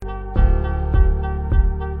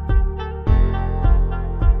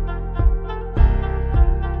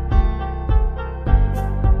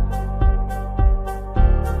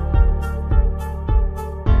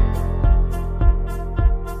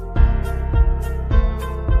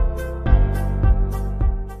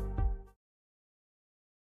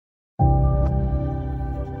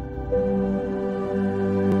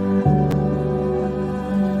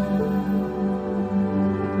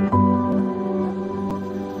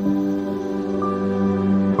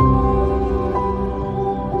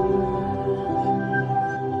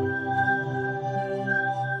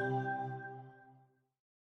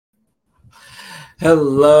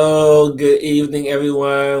Hello, good evening,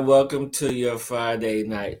 everyone. Welcome to your Friday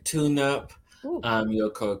night tune-up. Ooh. I'm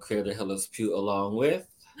your co-creator, Hillis Pugh, along with.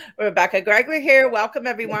 Rebecca Gregory here. Welcome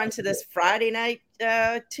everyone to this Friday night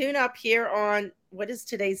tune up here on what is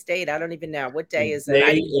today's date? I don't even know. What day is it?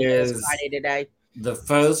 I Today didn't think it was is Friday today. the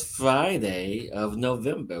first Friday of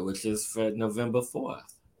November, which is for November 4th.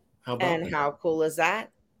 How about And that? how cool is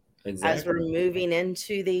that? As we're Exactly. moving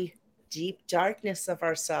into the deep darkness of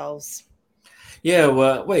ourselves. Yeah,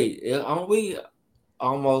 well, wait, aren't we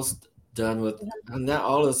almost done with? And now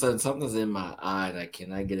all of a sudden something's in my eye and I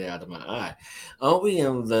cannot get it out of my eye. Aren't we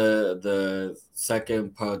in the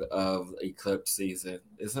second part of eclipse season?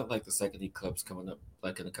 Isn't like the second eclipse coming up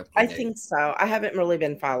like in a couple I of days? think so. I haven't really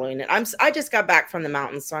been following it. I just got back from the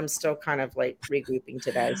mountains, so I'm still kind of like regrouping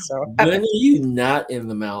today. So I When haven't. are you not in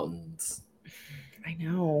the mountains? I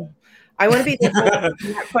know. I want to be there, but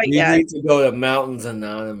not quite You yet. need to go to Mountains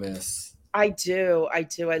Anonymous I do. I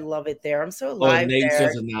do. I love it there. I'm so or alive there.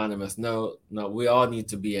 Nature's Anonymous. No, no, we all need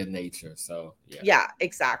to be in nature. So yeah. Yeah,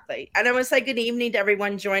 exactly. And I want to say good evening to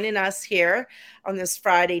everyone joining us here on this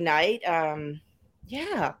Friday night.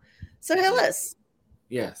 Yeah. So Hillis,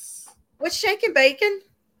 Yes. what's shaking bacon?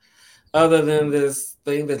 Other than this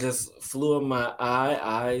thing that just flew in my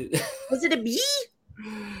eye, Was it a bee?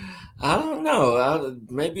 I don't know.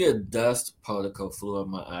 Maybe a dust particle flew in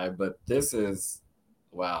my eye, but this is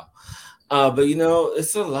wow. But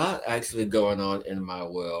it's a lot actually going on in my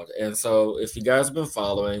world, and so if you guys have been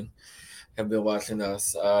following, have been watching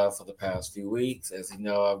us for the past few weeks, as you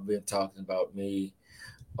know, I've been talking about me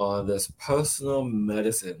on this personal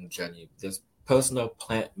medicine journey, this personal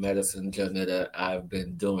plant medicine journey that I've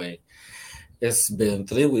been doing. It's been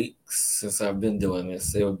 3 weeks since I've been doing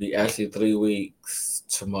this. It would be actually 3 weeks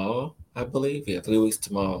tomorrow, I believe. Yeah, 3 weeks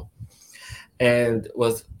tomorrow. And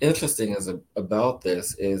what's interesting is about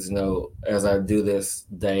this is, as I do this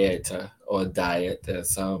diet or diet,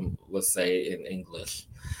 as some would say in English,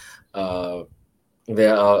 uh,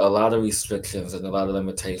 there are a lot of restrictions and a lot of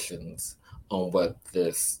limitations on what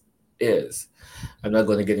this is. I'm not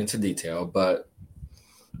going to get into detail, but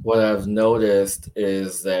what I've noticed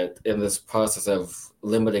is that in this process of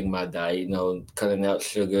limiting my diet, cutting out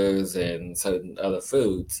sugars and certain other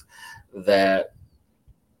foods, that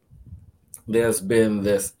there's been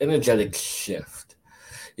this energetic shift,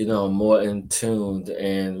 more in tuned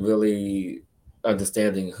and really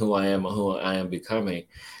understanding who I am and who I am becoming.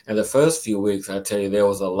 And the first few weeks, I tell you, there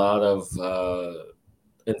was a lot of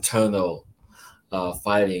internal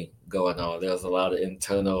fighting going on. There was a lot of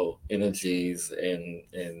internal energies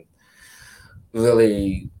and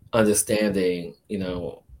really understanding,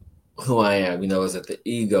 who I am. Is it the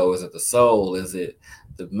ego? Is it the soul? Is it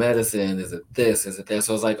the medicine? Is it this? Is it that?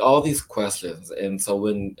 So it's like all these questions. And so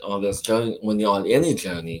when on this journey, when you're on any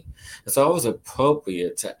journey, it's always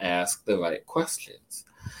appropriate to ask the right questions.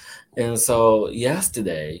 And so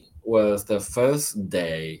yesterday was the first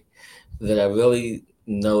day that I really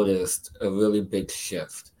noticed a really big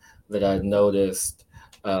shift, that I noticed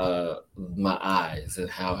my eyes and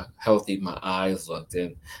how healthy my eyes looked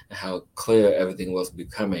and how clear everything was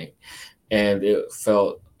becoming. And it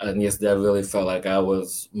felt, and yes, that really felt like I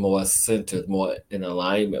was more centered, more in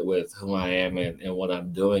alignment with who I am and what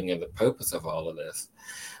I'm doing and the purpose of all of this.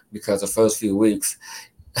 Because the first few weeks,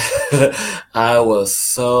 I was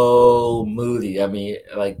so moody. I mean,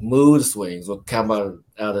 like mood swings would come out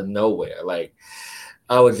of nowhere. Like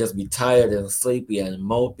I would just be tired and sleepy and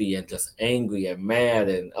mopey and just angry and mad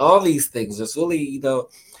and all these things. Just really,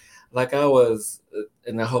 like I was,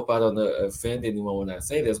 and I hope I don't offend anyone when I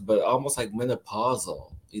say this, but almost like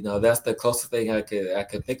menopausal. That's the closest thing I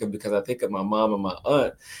could think of because I think of my mom and my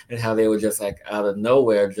aunt and how they were just like out of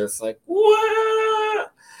nowhere, just like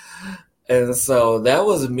what. And so that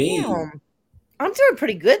was me. Damn. I'm doing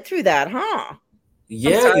pretty good through that, huh? I'm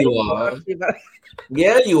Yeah, sorry you to are. interrupt you, but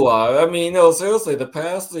Yeah, you are. I mean, no, seriously, the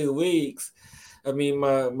past 3 weeks, I mean,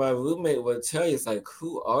 my roommate would tell you, it's like,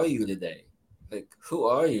 who are you today? Like, who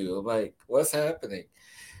are you? Like, what's happening?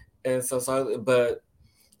 And but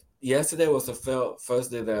yesterday was the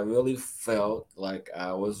first day that I really felt like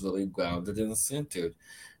I was really grounded and centered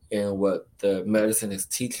in what the medicine is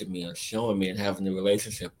teaching me and showing me and having a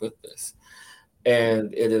relationship with this.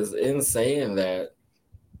 And it is in saying that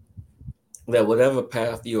whatever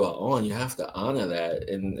path you are on, you have to honor that.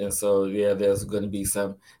 And so, yeah, there's going to be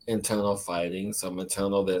some internal fighting, some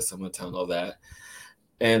internal this, some internal that.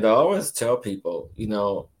 And I always tell people,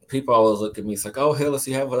 people always look at me, it's like, oh, Hillis,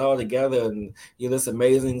 you have it all together and you're this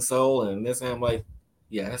amazing soul and this. And I'm like,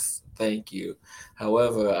 yes, thank you.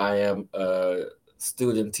 However, I am a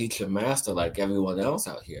student, teacher, master like everyone else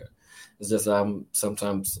out here. It's just I'm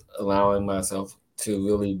sometimes allowing myself to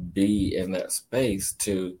really be in that space,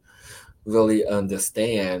 to really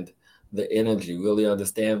understand the energy, really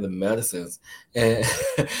understand the medicines. And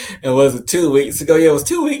and was it 2 weeks ago? Yeah, it was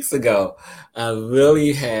 2 weeks ago. I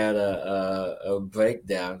really had a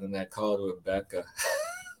breakdown, and I called Rebecca.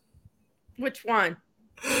 Which one?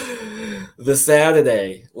 The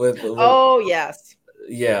Saturday with Oh, yes.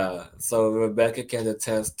 yeah. So Rebecca can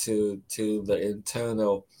attest to the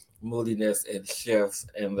internal moodiness and shifts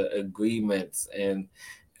and the agreements and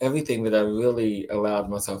everything that I really allowed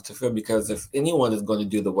myself to feel. Because if anyone is going to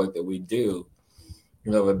do the work that we do,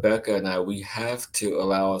 Rebecca and I, we have to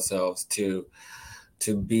allow ourselves to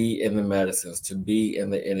be in the medicines, to be in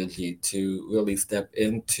the energy, to really step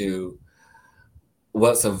into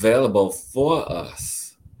what's available for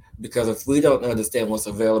us. Because if we don't understand what's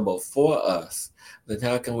available for us, then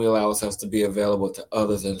how can we allow ourselves to be available to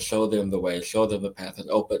others and show them the way, show them the path, and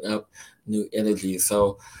open up new energy?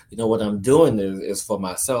 So, what I'm doing is for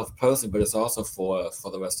myself personally, but it's also for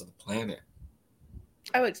the rest of the planet.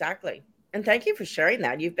 Oh, exactly. And thank you for sharing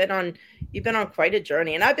that. You've been on quite a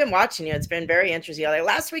journey, and I've been watching you. It's been very interesting. Like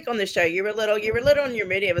last week on the show, you were little in your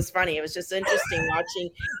moody. It was funny. It was just interesting watching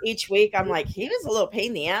each week. I'm like, he was a little pain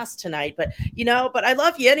in the ass tonight, but but I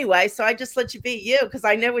love you anyway, so I just let you be you because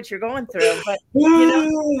I know what you're going through. But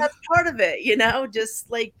that's part of it. Just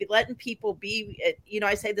like letting people be.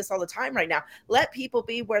 I say this all the time right now. Let people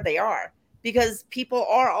be where they are because people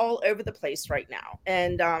are all over the place right now.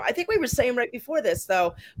 And I think we were saying right before this,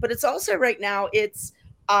 though, but it's also right now, it's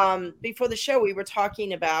before the show, we were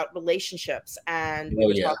talking about relationships and we Oh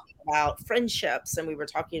were yeah. talking about friendships and we were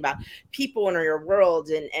talking about people in your world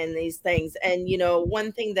and these things. And,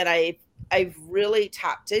 one thing that I've really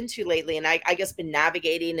tapped into lately, and I guess been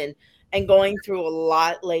navigating and going through a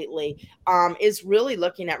lot lately, is really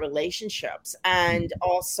looking at relationships. And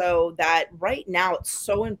also that right now it's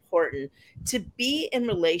so important to be in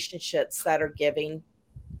relationships that are giving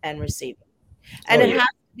and receiving. And Oh it yeah. has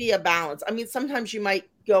to be a balance. I mean, sometimes you might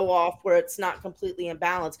go off where it's not completely in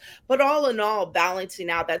balance, but all in all, balancing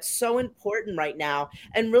out, that's so important right now.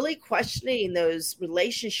 And really questioning those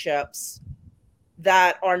relationships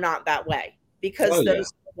that are not that way, Oh because yeah. those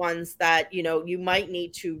are the ones that you might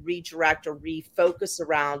need to redirect or refocus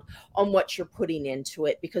around on what you're putting into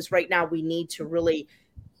it, because right now we need to really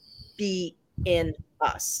be in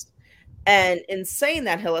us. And in saying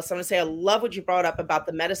that, Hillis, I'm going to say I love what you brought up about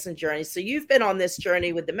the medicine journey. So you've been on this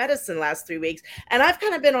journey with the medicine last 3 weeks, and I've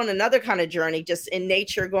kind of been on another kind of journey, just in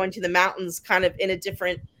nature, going to the mountains, kind of in a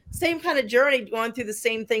different, same kind of journey, going through the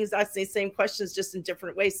same things, asking the same questions, just in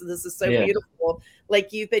different ways. So this is so Yeah. beautiful.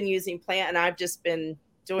 Like you've been using plant, and I've just been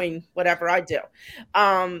doing whatever I do.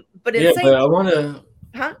 But in Yeah, saying, but I want to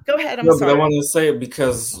huh? Go ahead. I'm no, but I sorry. want to say it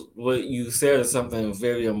because what you said is something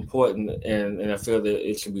very important, and I feel that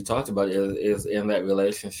it should be talked about is in that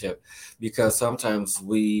relationship, because sometimes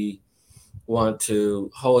we want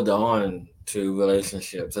to hold on to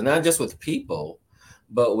relationships, and not just with people,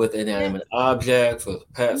 but with Yeah. inanimate objects, with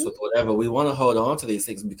pets, Mhm. with whatever. We want to hold on to these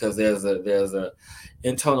things because there's a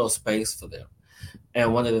internal space for them.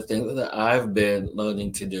 And one of the things that I've been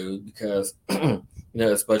learning to do, because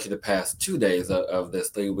especially the past 2 days of this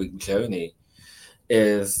 3 week journey,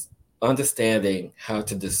 is understanding how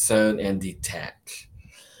to discern and detach.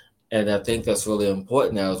 And I think that's really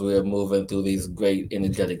important now as we're moving through these great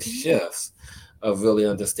energetic shifts of really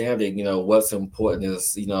understanding, what's important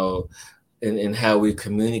is, in how we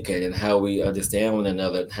communicate and how we understand one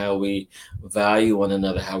another and how we value one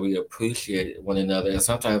another, how we appreciate one another. And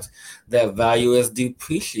sometimes that value is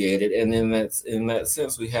depreciated. And in that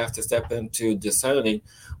sense, we have to step into discerning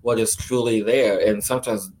what is truly there. And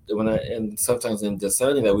sometimes in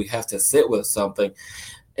discerning that, we have to sit with something,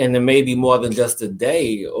 and it may be more than just a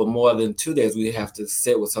day or more than 2 days. We have to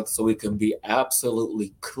sit with something so we can be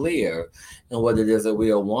absolutely clear in what it is that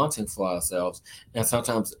we are wanting for ourselves. And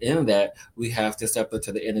sometimes in that, we have to step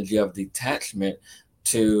into the energy of detachment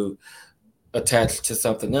to attach to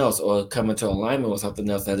something else or come into alignment with something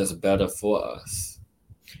else that is better for us.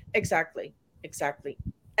 Exactly. Exactly.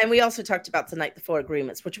 And we also talked about tonight the four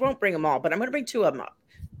agreements, which won't bring them all, but I'm going to bring two of them up.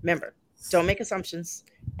 Remember, don't make assumptions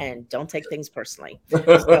and don't take things personally. So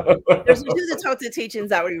there's a few of the Toltec teachings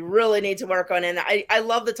that we really need to work on. And I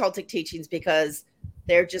love the Toltec teachings because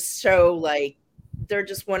they're just so like, they're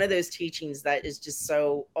just one of those teachings that is just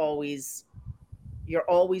so always, you're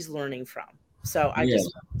always learning from. So I Yeah.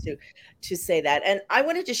 just wanted to say that. And I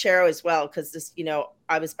wanted to share as well, because this,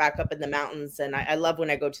 I was back up in the mountains, and I love when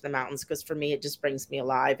I go to the mountains because for me, it just brings me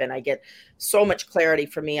alive, and I get so much clarity.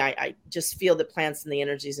 For me, I just feel the plants and the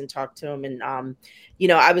energies and talk to them. And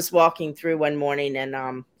I was walking through one morning, and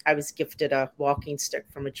I was gifted a walking stick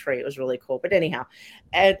from a tree. It was really cool. But anyhow,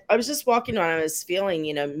 and I was just walking on. I was feeling,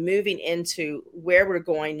 moving into where we're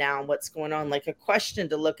going now and what's going on, like a question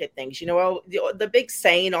to look at things. The big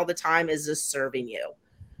saying all the time is, this serving you?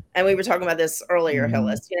 And we were talking about this earlier,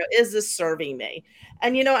 Hillis, is this serving me?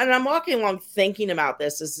 And, and I'm walking along thinking about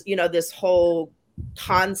this as, this whole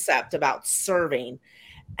concept about serving.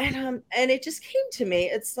 And it just came to me.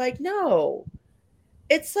 It's like, no,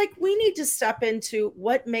 it's like we need to step into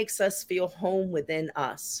what makes us feel home within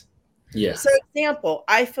us. Yes. So, example,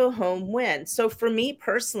 I feel home when. So, for me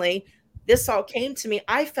personally, this all came to me.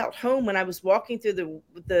 I felt home when I was walking through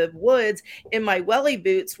the woods in my welly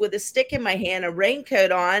boots with a stick in my hand, a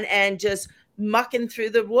raincoat on, and just mucking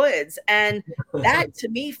through the woods. And that to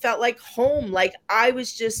me felt like home. Like I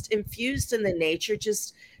was just infused in the nature,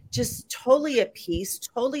 just totally at peace,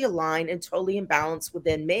 totally aligned, and totally in balance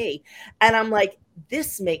within me. And I'm like,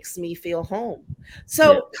 this makes me feel home.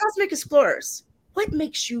 So, yeah. Cosmic Explorers, what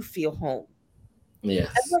makes you feel home? Yes.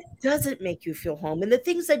 And what doesn't make you feel home? And the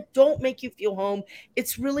things that don't make you feel home,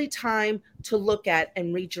 it's really time to look at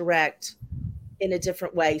and redirect in a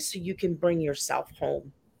different way so you can bring yourself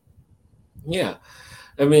home. Yeah.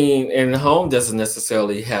 I mean, and home doesn't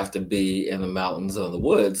necessarily have to be in the mountains or the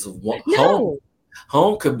woods. No.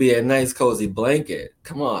 Home could be a nice, cozy blanket.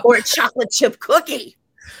 Come on. Or a chocolate chip cookie.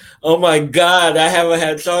 Oh my God, I haven't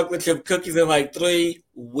had chocolate chip cookies in like 3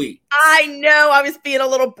 weeks. I know. I was being a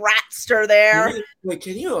little bratster there.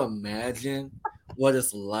 Can you imagine what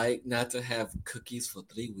it's like not to have cookies for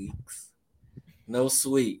 3 weeks? No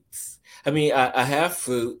sweets. I mean, I have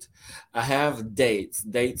fruit. I have dates.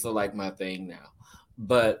 Dates are like my thing now.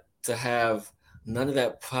 But to have none of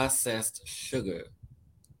that processed sugar.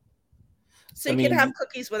 So you can have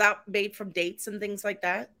cookies made from dates and things like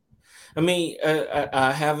that? I mean,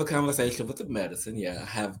 I have a conversation with the medicine. Yeah, I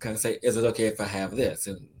have kind of say, is it okay if I have this?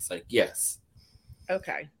 And it's like, yes.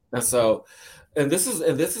 Okay. And so,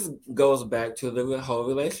 this goes back to the whole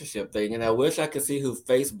relationship thing. And I wish I could see who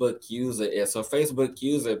Facebook user is. So Facebook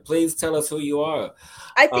user, please tell us who you are.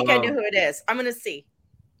 I think I know who it is. I'm gonna see.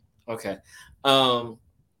 Okay.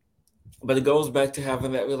 But it goes back to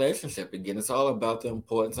having that relationship again. It's all about the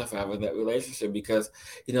importance of having that relationship because,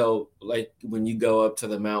 like when you go up to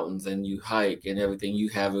the mountains and you hike and everything, you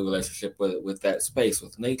have a relationship with that space,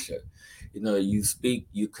 with nature. You speak,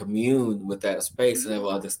 you commune with that space and have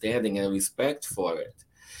understanding and respect for it.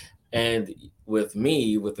 And with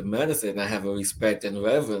me, with the medicine, I have a respect and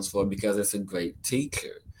reverence for it because it's a great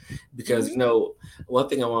teacher. Because, one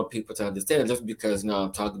thing I want people to understand, just because,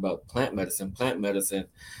 I'm talking about plant medicine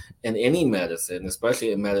and any medicine,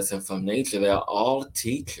 especially in medicine from nature, they're all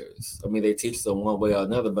teachers. I mean, they teach them one way or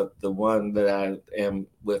another, but the one that I am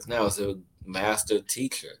with now is a master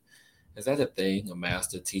teacher. Is that a thing? A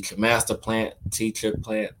master teacher, master plant teacher,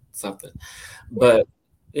 plant something. But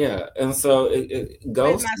yeah, and so it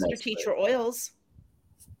goes. Master teacher oils.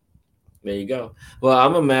 There you go. Well,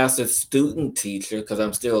 I'm a master student teacher because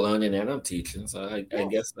I'm still learning and I'm teaching, so I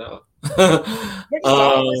guess so. We're just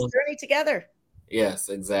all on this journey together. Yes,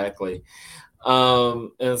 exactly.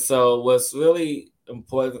 And so what's really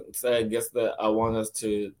important, I guess, that I want us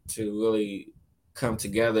to really come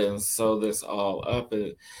together and sew this all up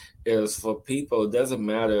is for people. It doesn't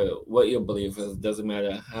matter what your belief is, it doesn't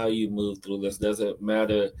matter how you move through this, doesn't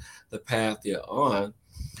matter the path you're on.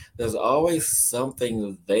 There's always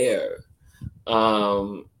something there,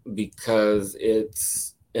 because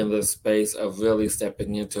it's in the space of really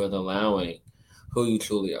stepping into and allowing who you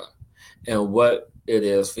truly are and what it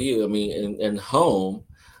is for you. I mean, in home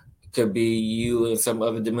could be you in some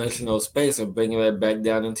other dimensional space and bringing that back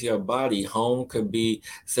down into your body. Home could be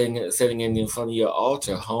sitting in front of your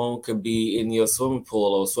altar. Home could be in your swimming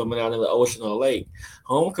pool or swimming out in the ocean or lake.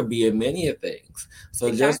 Home could be in many things.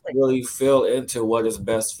 So Just really feel into what is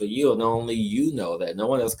best for you. And only you know that. No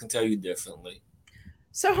one else can tell you differently.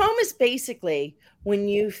 So home is basically when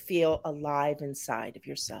you feel alive inside of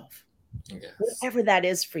yourself. Yes. Whatever that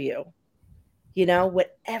is for you.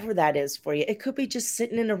 Whatever that is for you. It could be just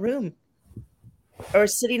sitting in a room or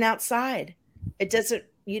sitting outside.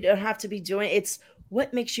 You don't have to be doing it. It's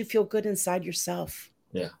what makes you feel good inside yourself.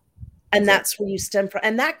 Yeah. And that's where you stem from.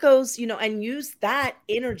 And that goes, and use that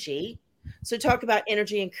energy. So talk about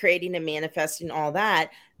energy and creating and manifesting all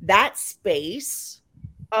that space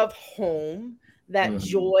of home, that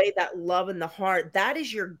joy, that love in the heart, that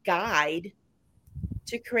is your guide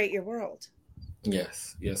to create your world.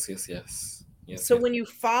 Yes. Yes. Yes. Yes. Yes, So yes. when you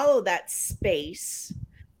follow that space,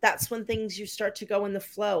 that's when things you start to go in the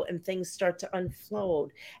flow and things start to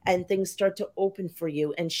unfold and things start to open for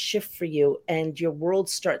you and shift for you and your world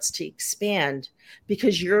starts to expand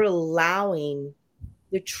because you're allowing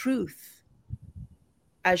the truth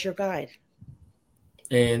as your guide.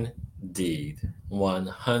 Indeed.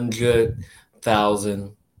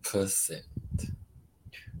 100,000%.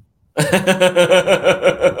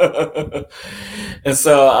 And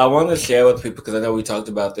so I want to share with people because I know we talked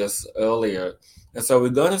about this earlier. And so we're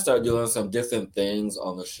going to start doing some different things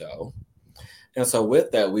on the show. And so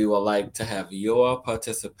with that, we would like to have your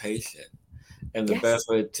participation. And the Yes. best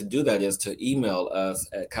way to do that is to email us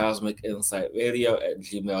at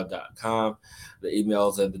cosmicinsightradio@gmail.com. The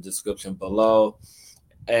email's in the description below.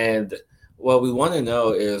 And what we want to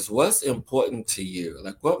know is what's important to you?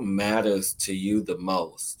 Like what matters to you the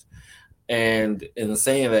most? And in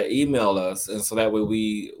saying that, email us, and so that way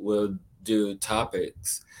we will do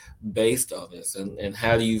topics based on this. And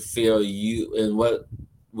how do you feel you, and what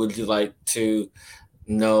would you like to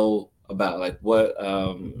know about? Like what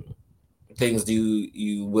things do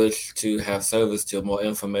you wish to have service to, more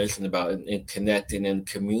information about, in connecting and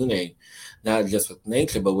communing, not just with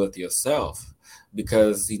nature, but with yourself?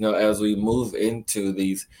 Because, as we move into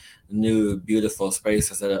these new, beautiful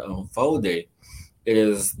spaces that are unfolding, it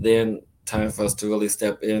is then time for us to really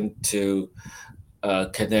step into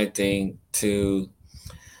connecting to,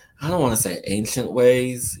 I don't want to say ancient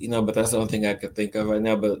ways, but that's the only thing I could think of right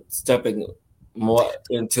now, but stepping more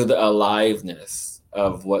into the aliveness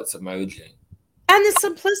of what's emerging. And the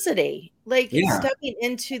simplicity, like Yeah, stepping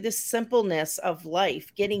into the simpleness of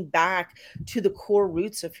life, getting back to the core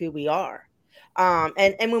roots of who we are.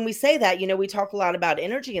 And when we say that, we talk a lot about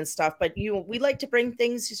energy and stuff, but we like to bring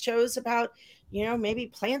things shows about, maybe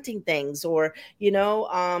planting things or,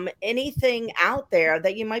 anything out there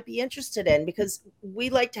that you might be interested in, because we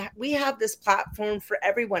have this platform for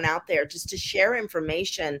everyone out there just to share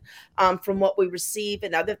information from what we receive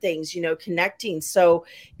and other things, connecting. So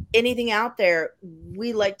anything out there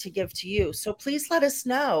we like to give to you. So please let us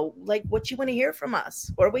know like what you want to hear from us,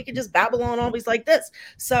 or we could just babble on always like this.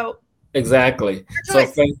 So exactly. your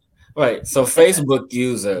choice. Right. So Facebook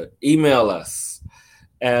user, email us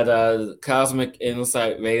at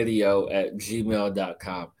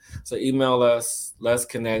cosmicinsightradio@gmail.com. So email us, let's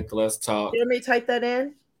connect, let's talk. You want me to type that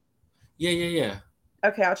in? Yeah, yeah, yeah.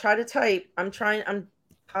 Okay, I'll try to type. I'm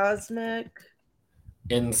cosmic.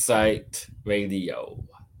 Insight Radio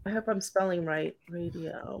I hope I'm spelling right.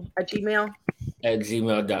 Radio at Gmail. at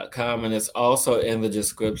gmail.com. And it's also in the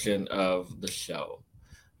description of the show.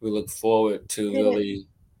 We look forward to Did it? really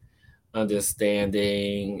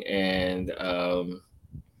understanding, and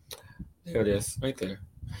there it is right there.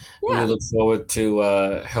 We Yeah. look forward to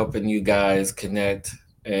helping you guys connect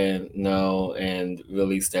and know and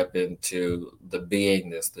really step into the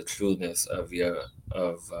beingness, the trueness of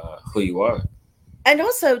who you are. And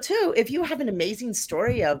also, too, if you have an amazing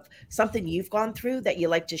story of something you've gone through that you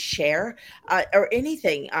like to share, or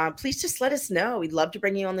anything, please just let us know. We'd love to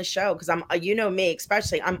bring you on the show because me,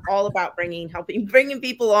 especially, I'm all about bringing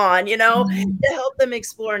people on, to help them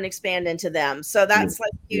explore and expand into them. So Yes, that's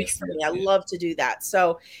like huge yes, for me. yes, I yes. love to do that.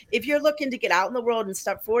 So if you're looking to get out in the world and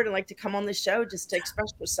step forward and like to come on the show just to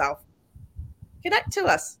express yourself, connect to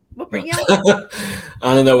us. We'll bring you on.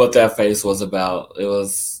 I don't know what that face was about. It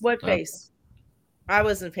was, What face? I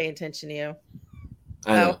wasn't paying attention to you.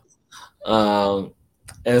 I Oh. know.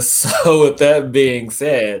 And so, with that being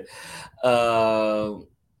said, um,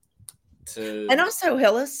 And to also,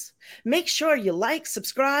 Hillis, make sure you like,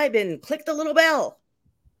 subscribe, and click the little bell.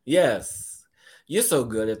 yes, you're so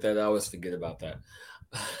good at that. I always forget about that.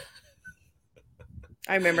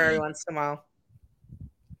 I remember every once in a while.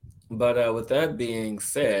 But with that being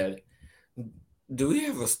said, do we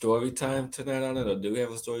have a story time tonight on it, or do we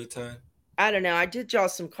have a story time? I don't know. I did draw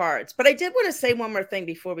some cards, but I did want to say one more thing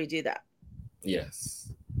before we do that.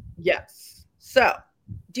 Yes. Yes. So,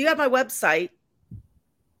 do you have my website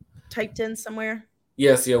typed in somewhere?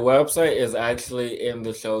 Yes, your website is actually in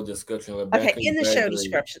the show description. Okay, Rebecca in the show Gregory.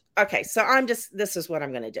 description. Okay, so this is what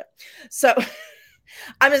I'm going to do. So,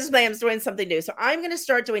 I'm doing something new. So, I'm going to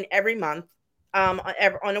start doing every month on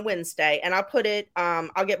a Wednesday, and I'll put it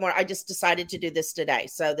I'll get more. I just decided to do this today.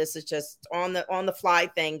 So, this is just on the fly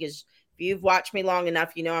thing, because if you've watched me long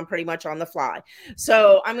enough, I'm pretty much on the fly.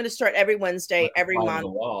 So, I'm going to start every Wednesday Like a every fly on month. the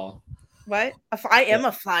wall. What? I am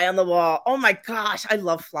a fly on the wall. Oh my gosh, I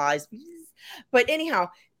love flies. But anyhow,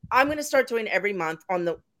 I'm going to start doing every month on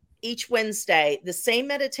the each Wednesday, the same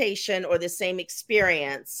meditation or the same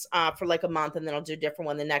experience for like a month, and then I'll do a different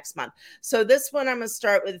one the next month. So this one I'm going to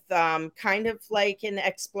start with kind of like an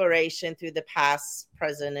exploration through the past,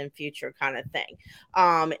 present, and future kind of thing,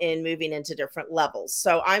 and moving into different levels.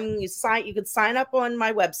 So you could sign up on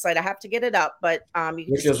my website. I have to get it up, but you can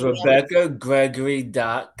Which just is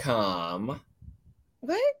RebeccaGregory.com.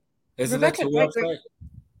 What? Isn't that Rebecca your Gregory. website?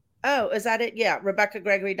 Oh, is that it? Yeah,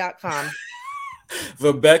 RebeccaGregory.com.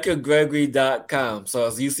 RebeccaGregory.com. So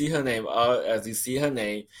as you see her name,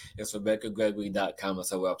 it's RebeccaGregory.com.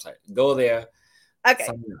 It's her website. Go there. Okay.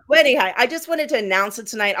 Well, anyhow, I just wanted to announce it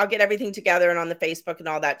tonight. I'll get everything together and on the Facebook and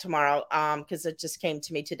all that tomorrow, because it just came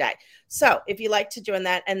to me today. So if you like to join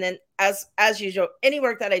that, and then as usual, any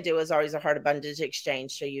work that I do is always a heart abundance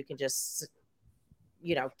exchange. So you can just,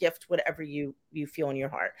 gift whatever you feel in your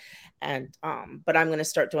heart. And but I'm going to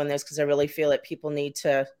start doing this because I really feel that people need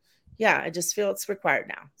to. Yeah, I just feel it's required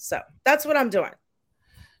now. So that's what I'm doing.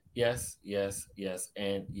 Yes, yes,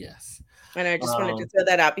 and yes. And I just wanted to throw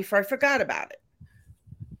that out before I forgot about it.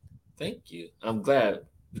 Thank you. I'm glad,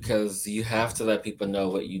 because you have to let people know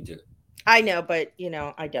what you do. I know, but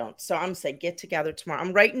I don't. So I'm saying get together tomorrow.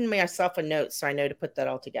 I'm writing myself a note so I know to put that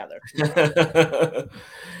all together.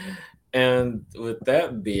 And with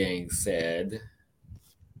that being said,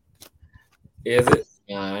 is it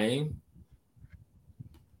time?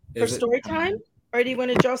 For story time? Or do you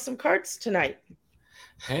want to draw some cards tonight?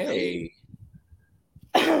 Hey.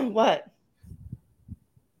 What?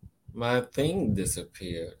 My thing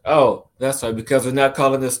disappeared. Oh, that's right, because we're not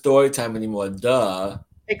calling it story time anymore. Duh.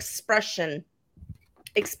 Expansion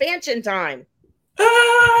time.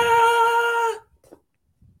 Ah!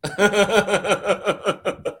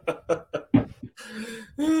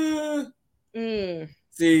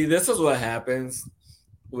 See, this is what happens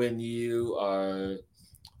when you are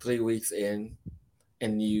 3 weeks in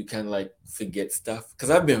and you kind of like forget stuff.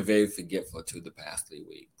 Because I've been very forgetful too the past 3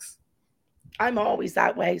 weeks. I'm always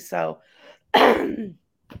that way. So,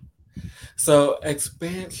 so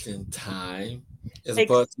expansion time is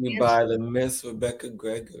brought to you by the Miss Rebecca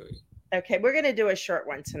Gregory. Okay, we're gonna do a short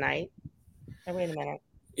one tonight. Oh, wait a minute.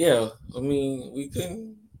 Yeah, I mean, we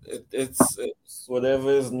can. It's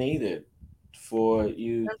whatever is needed for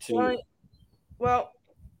you to. Right. Well,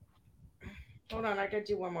 hold on. I gotta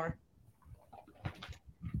do one more.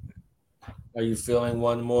 Are you feeling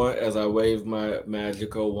one more as I wave my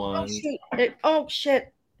magical wand? Oh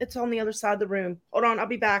shit! It's on the other side of the room. Hold on, I'll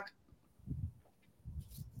be back.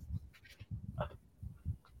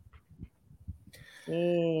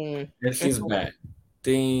 And she's back.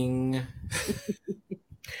 Ding.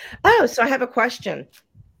 Oh, so I have a question.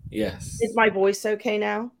 Yes. Is my voice okay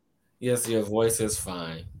now? Yes, your voice is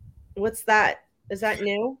fine. What's that? Is that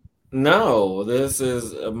new? No, this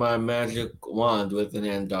is my magic wand with an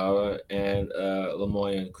Andara and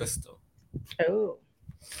Lemoyne crystal. Oh.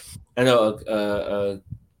 I know a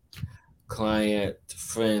client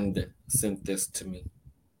friend sent this to me.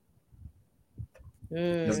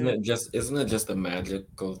 Isn't it just a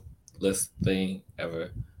magical list thing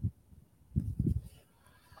ever?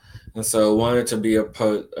 And so I wanted to be a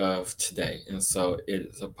part of today. And so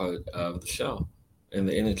it is a part of the show and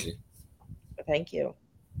the energy. Thank you.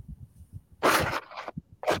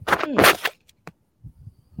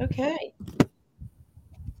 Okay.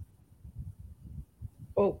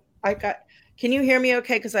 Oh, can you hear me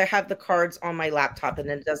okay? Because I have the cards on my laptop, and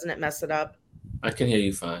then doesn't it mess it up? I can hear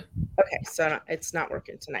you fine. Okay, so it's not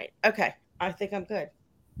working tonight. Okay, I think I'm good.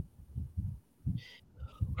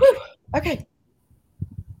 Whew. Okay.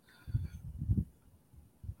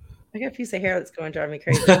 I got a piece of hair that's going to drive me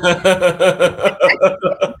crazy.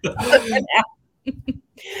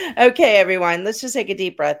 Okay, everyone, let's just take a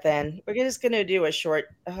deep breath in. We're just going to do a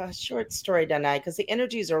short story tonight because the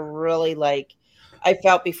energies are really I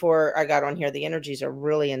felt before I got on here. The energies are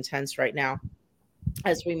really intense right now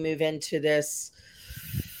as we move into this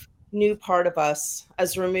new part of us,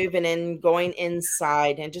 as we're moving in, going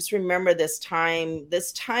inside. And just remember this time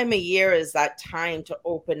of year is that time to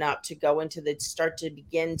open up, to go into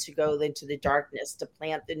begin to go into the darkness, to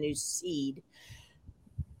plant the new seed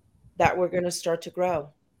that we're going to start to grow.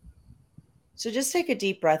 So just take a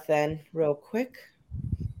deep breath in real quick.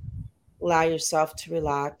 Allow yourself to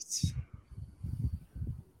relax.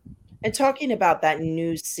 And talking about that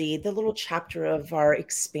new seed, the little chapter of our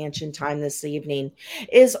expansion time this evening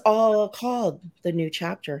is all called the new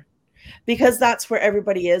chapter, because that's where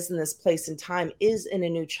everybody is in this place and time, is in a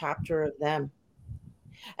new chapter of them.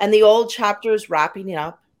 And the old chapter is wrapping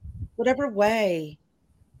up, whatever way,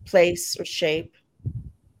 place, or shape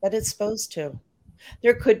that it's supposed to.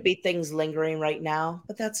 There could be things lingering right now,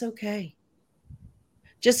 but that's okay.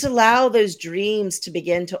 Just allow those dreams to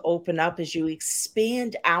begin to open up as you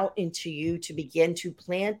expand out into you to begin to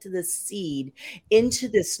plant the seed into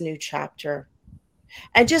this new chapter.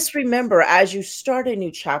 And just remember, as you start a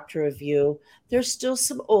new chapter of you, there's still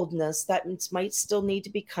some oldness that might still need to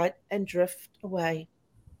be cut and drift away.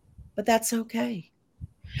 But that's okay.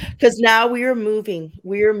 Because now we are moving.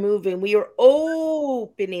 We are moving. We are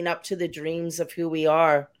opening up to the dreams of who we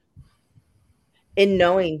are in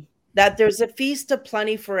knowing that there's a feast of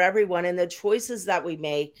plenty for everyone. And the choices that we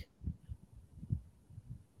make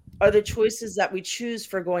are the choices that we choose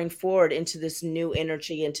for going forward into this new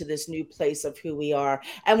energy, into this new place of who we are.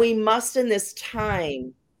 And we must, in this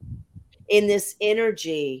time, in this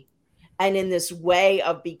energy, and in this way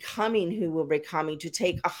of becoming who we're becoming, to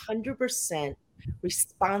take 100%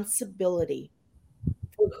 responsibility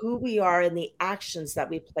for who we are and the actions that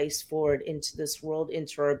we place forward into this world,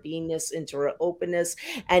 into our beingness, into our openness,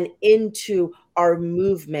 and into our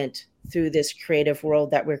movement through this creative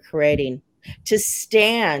world that we're creating. To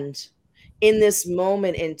stand in this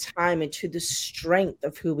moment in time into the strength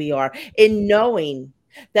of who we are, in knowing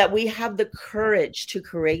that we have the courage to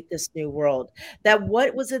create this new world, that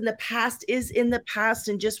what was in the past is in the past.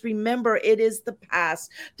 And just remember, it is the past.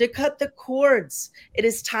 To cut the cords, it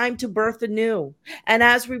is time to birth anew. And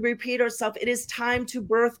as we repeat ourselves, it is time to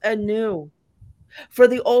birth anew. For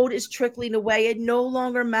the old is trickling away. It no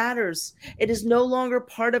longer matters. It is no longer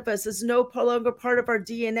part of us. It's no longer part of our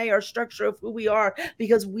DNA, our structure of who we are,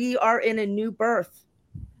 because we are in a new birth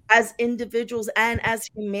as individuals and as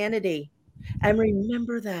humanity. And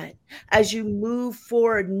remember that as you move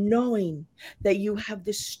forward, knowing that you have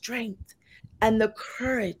the strength and the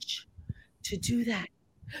courage to do that,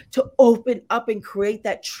 to open up and create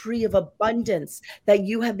that tree of abundance that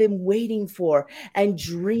you have been waiting for and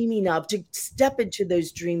dreaming of, to step into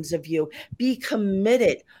those dreams of you. Be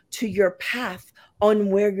committed to your path on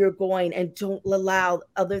where you're going, and don't allow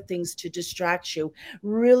other things to distract you.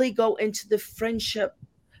 Really go into the friendship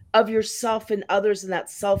of yourself and others, and that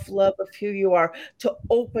self-love of who you are, to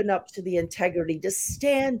open up to the integrity, to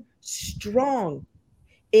stand strong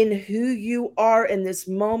in who you are in this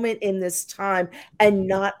moment, in this time, and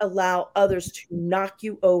not allow others to knock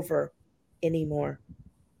you over anymore.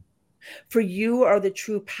 For you are the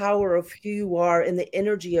true power of who you are, and the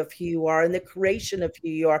energy of who you are, and the creation of who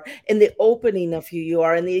you are, and the opening of who you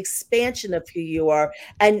are, and the expansion of who you are,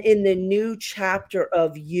 and in the new chapter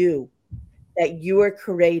of you that you are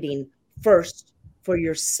creating first for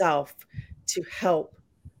yourself, to help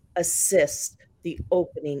assist the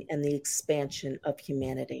opening and the expansion of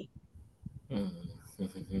humanity. Thank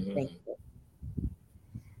you.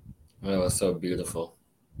 That was so beautiful.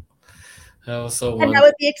 That was so And wonderful. that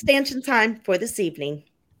would be expansion time for this evening.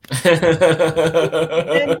 Woo!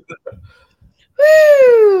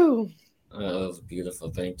 That was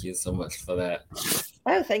beautiful. Thank you so much for that.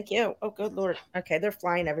 Oh, thank you. Oh, good Lord. Okay, they're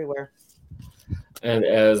flying everywhere. And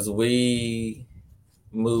as we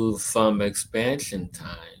move from expansion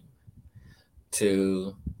time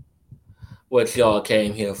to what y'all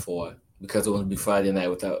came here for, because it wouldn't be Friday night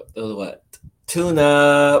without what? Tune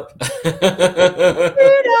up.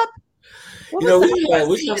 What You know, was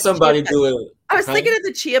we should have somebody do it. I was thinking of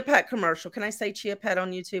the Chia Pet commercial. Can I say Chia Pet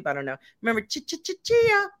on YouTube? I don't know. Remember Chia?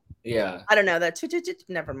 Yeah. I don't know that.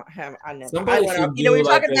 Never mind. I never. Somebody I should you know, do we're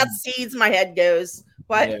like talking about seeds. My head goes.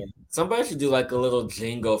 What? Yeah. Somebody should do like a little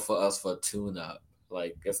jingle for us for tune up.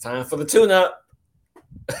 Like, it's time for the tune up.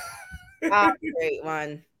 Great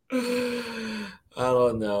one. I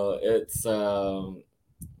don't know. It's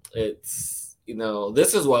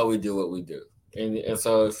this is why we do what we do. And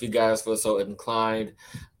so if you guys feel so inclined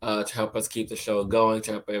to help us keep the show going,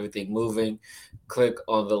 to help everything moving, click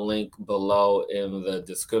on the link below in the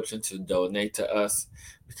description to donate to us,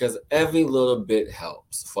 because every little bit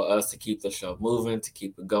helps for us to keep the show moving, to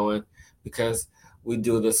keep it going, because we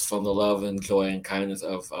do this from the love and joy and kindness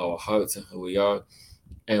of our hearts and who we are.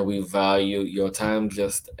 And we value your time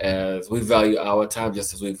just as we value our time,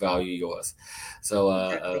 just as we value yours. So,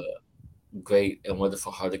 Exactly. great and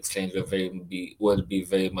wonderful heart exchange would be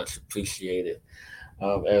very much appreciated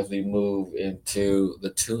as we move into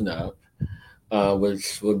the tune-up,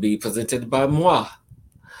 which will be presented by moi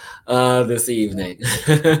this evening.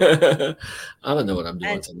 I don't know what I'm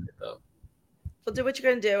doing tonight, though. We'll do what you're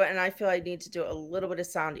going to do, and I feel I need to do a little bit of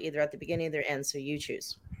sound either at the beginning or the end, so you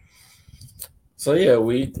choose. So yeah,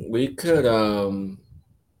 we could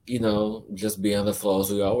just be on the flow as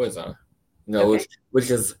we always are. Okay. Which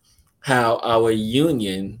is how our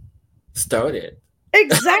union started.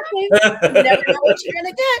 Exactly. You never know what you're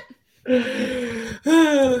gonna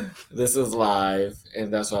get. This is live,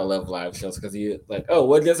 and that's why I love live shows, because you like, oh,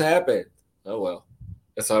 what just happened? Oh well.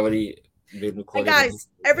 It's already been And recorded. guys,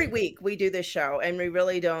 every week we do this show, and we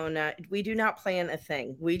really don't. We do not plan a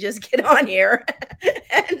thing. We just get on here,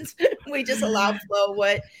 and we just allow flow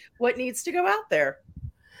what needs to go out there.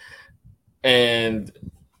 And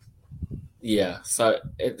yeah, so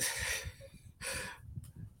it,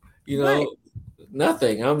 you What? know,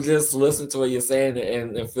 nothing. I'm just listening to what you're saying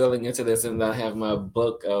and feeling into this, and I have my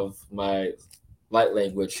book of my light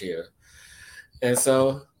language here. And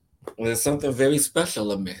so there's something very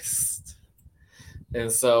special amidst.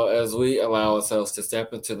 And so as we allow ourselves to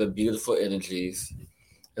step into the beautiful energies,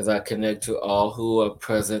 as I connect to all who are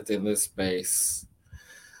present in this space,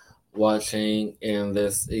 watching in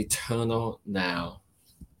this eternal now,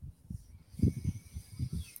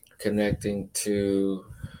 connecting to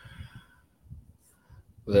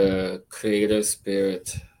the creator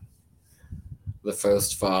spirit, the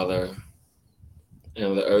first father,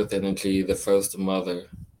 and the earth energy, the first mother,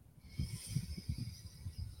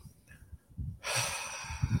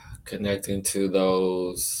 connecting to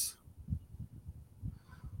those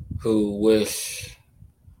who wish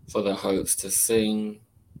for their hearts to sing,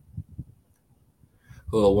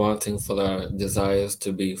 who are wanting for their desires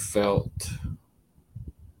to be felt,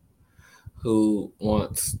 who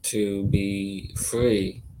wants to be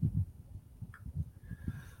free,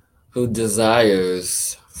 who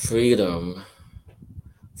desires freedom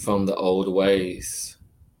from the old ways,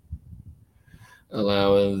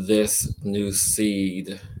 allowing this new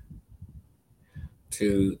seed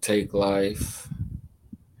to take life,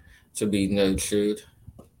 to be nurtured,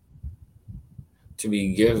 to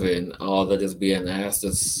be given all that is being asked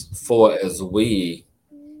us for as we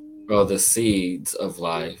are the seeds of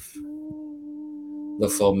life, the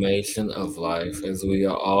formation of life, as we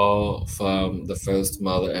are all from the first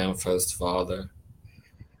mother and first father,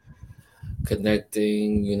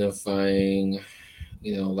 connecting, unifying,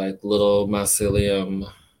 like little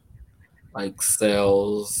mycelium, like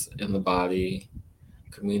cells in the body,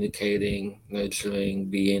 communicating, nurturing,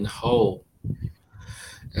 being whole.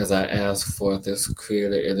 As I ask for this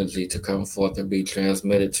creator energy to come forth and be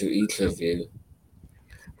transmitted to each of you,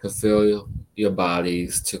 to feel your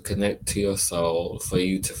bodies, to connect to your soul, for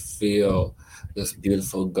you to feel this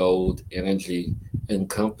beautiful gold energy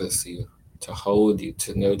encompass you, to hold you,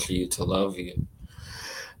 to nurture you, to love you,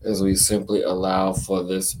 as we simply allow for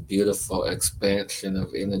this beautiful expansion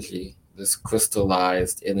of energy, this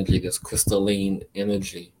crystallized energy, this crystalline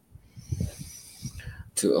energy,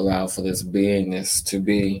 to allow for this beingness to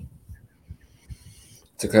be,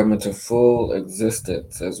 to come into full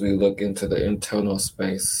existence as we look into the internal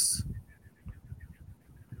space,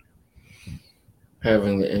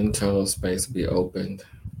 having the internal space be opened.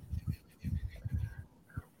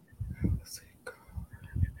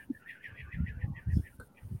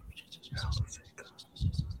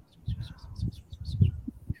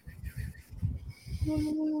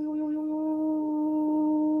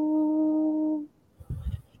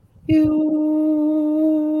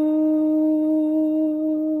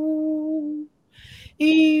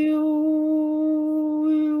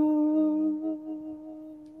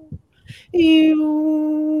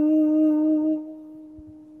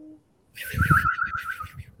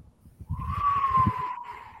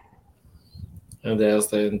 And as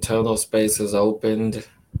the internal space is opened,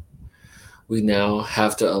 we now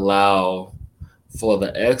have to allow for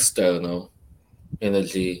the external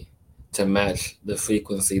energy to match the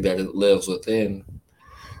frequency that it lives within.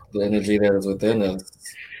 The energy that is within us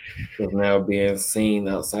is now being seen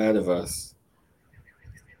outside of us.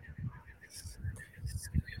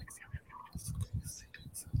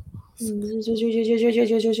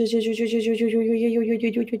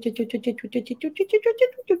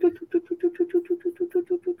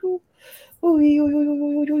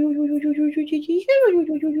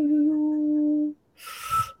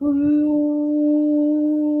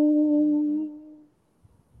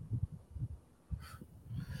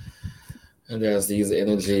 And as these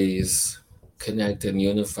energies connect and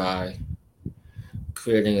unify,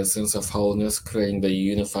 creating a sense of wholeness, creating the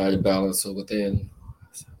unified balance within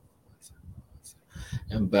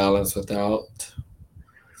and balance without,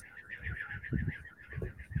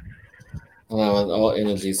 allowing all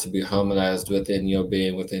energies to be harmonized within your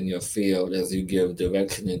being, within your field, as you give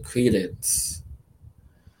direction and credence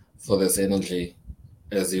for this energy,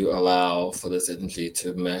 as you allow for this energy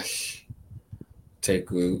to mesh,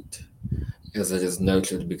 take root, as it is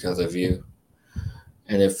nurtured because of you.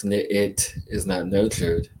 And if it is not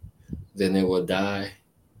nurtured, then it will die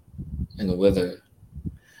and wither.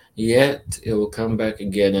 Yet it will come back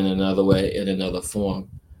again in another way, in another form,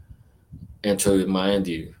 and to remind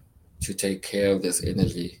you to take care of this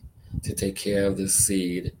energy, to take care of this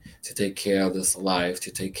seed, to take care of this life,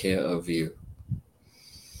 to take care of you.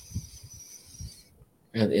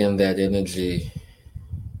 And in that energy,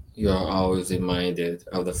 you are always reminded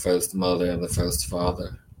of the first mother and the first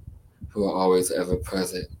father, who are always ever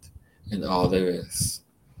present in all there is.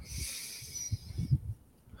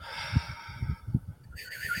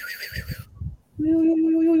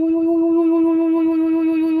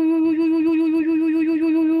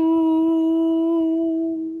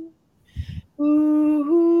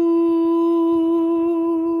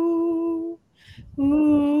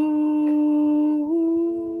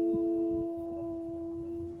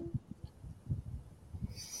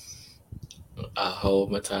 Aho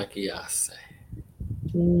Mataki Ase.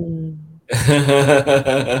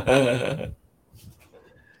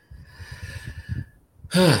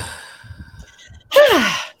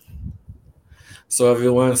 So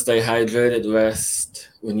everyone, stay hydrated, rest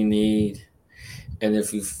when you need, and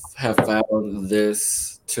if you have found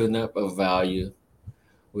this tune-up of value,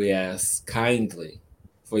 we ask kindly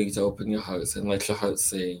for you to open your hearts and let your heart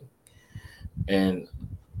sing, and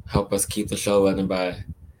help us keep the show running by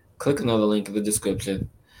clicking on the link in the description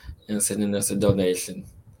and sending us a donation,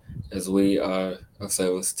 as we are of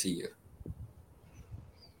service to you.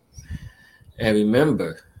 And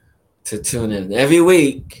remember to tune in every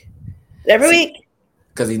week.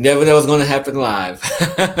 Because you never know what's going to happen live.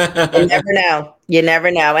 You never know. You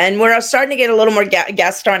never know. And we're starting to get a little more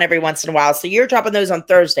guests on every once in a while. So you're dropping those on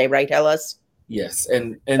Thursday, right, Ellis? Yes.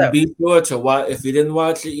 And be sure to watch, if you didn't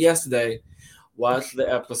watch it yesterday, watch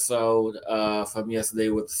the episode from yesterday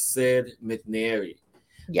with Sid McNary,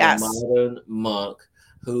 yes, the modern monk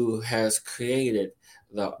who has created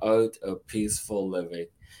the art of peaceful living.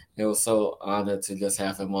 It was so honored to just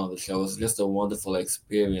have him on the show. It was just a wonderful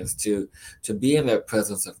experience to be in that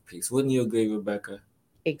presence of peace. Wouldn't you agree, Rebecca?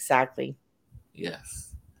 Exactly.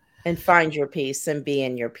 Yes. And find your peace and be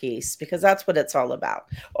in your peace, because that's what it's all about.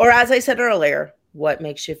 Or as I said earlier, what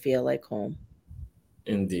makes you feel like home?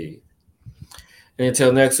 Indeed. And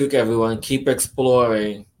until next week, everyone, keep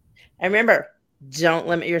exploring. And remember, don't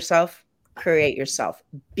limit yourself. Create yourself.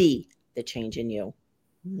 Be the change in you.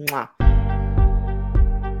 Mwah.